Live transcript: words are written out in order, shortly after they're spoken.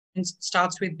It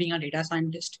starts with being a data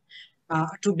scientist,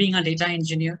 to being a data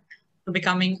engineer, to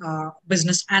becoming a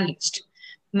business analyst.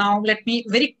 Now, let me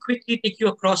very quickly take you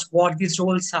across what these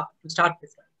roles are to start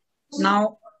with.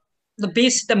 Now,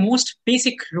 the most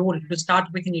basic role to start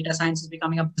with in data science is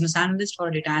becoming a business analyst or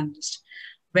a data analyst,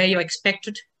 where you're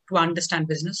expected to understand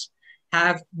business,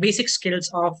 have basic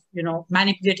skills of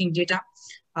manipulating data,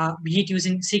 be it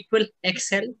using SQL,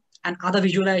 Excel, and other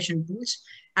visualization tools,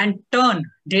 and turn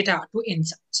data to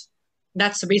insights.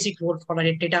 That's the basic role for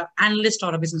a data analyst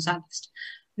or a business analyst.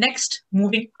 Next,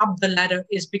 moving up the ladder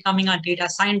is becoming a data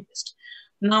scientist.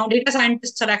 Now, data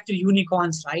scientists are actually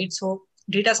unicorns, right? So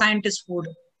data scientists would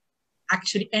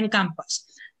actually encompass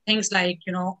things like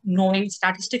knowing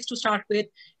statistics to start with,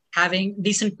 having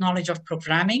decent knowledge of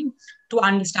programming, to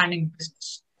understanding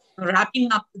business.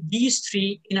 Wrapping up these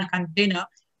three in a container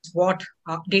is what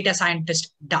a data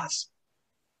scientist does.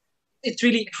 It's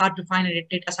really hard to find a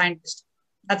data scientist.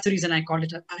 That's the reason I call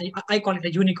it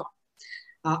a unicorn.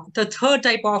 The third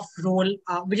type of role,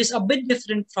 which is a bit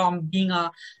different from being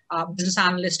a business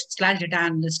analyst / data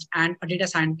analyst and a data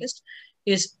scientist,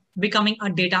 is becoming a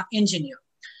data engineer.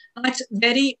 Now, it's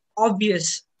very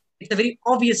obvious. It's a very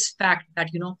obvious fact that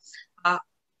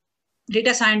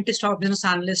data scientist or business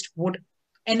analyst would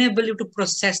enable you to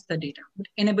process the data, would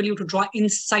enable you to draw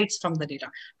insights from the data,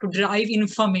 to drive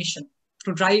information,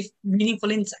 to drive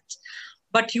meaningful insights.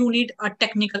 But you need a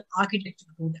technical architecture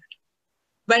to do that.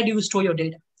 Where do you store your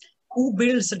data? Who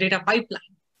builds the data pipeline?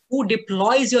 Who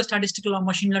deploys your statistical or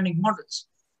machine learning models?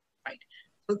 Right.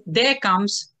 So there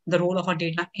comes the role of a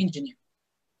data engineer.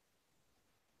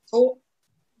 So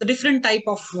the different type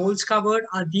of roles covered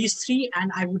are these three,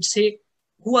 and I would say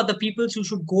who are the people who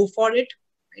should go for it.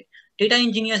 Right? Data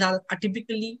engineers are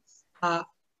typically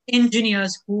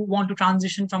engineers who want to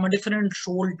transition from a different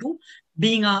role to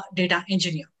being a data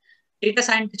engineer. Data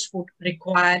scientists would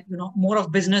require more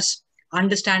of business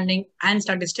understanding and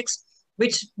statistics,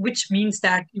 which means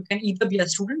that you can either be a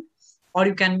student or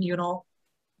you can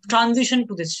transition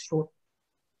to this role.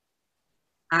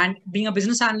 And being a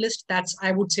business analyst, that's,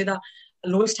 I would say, the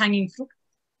lowest hanging fruit.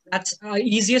 That's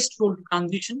easiest role to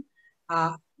transition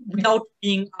without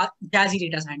being a jazzy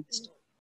data scientist.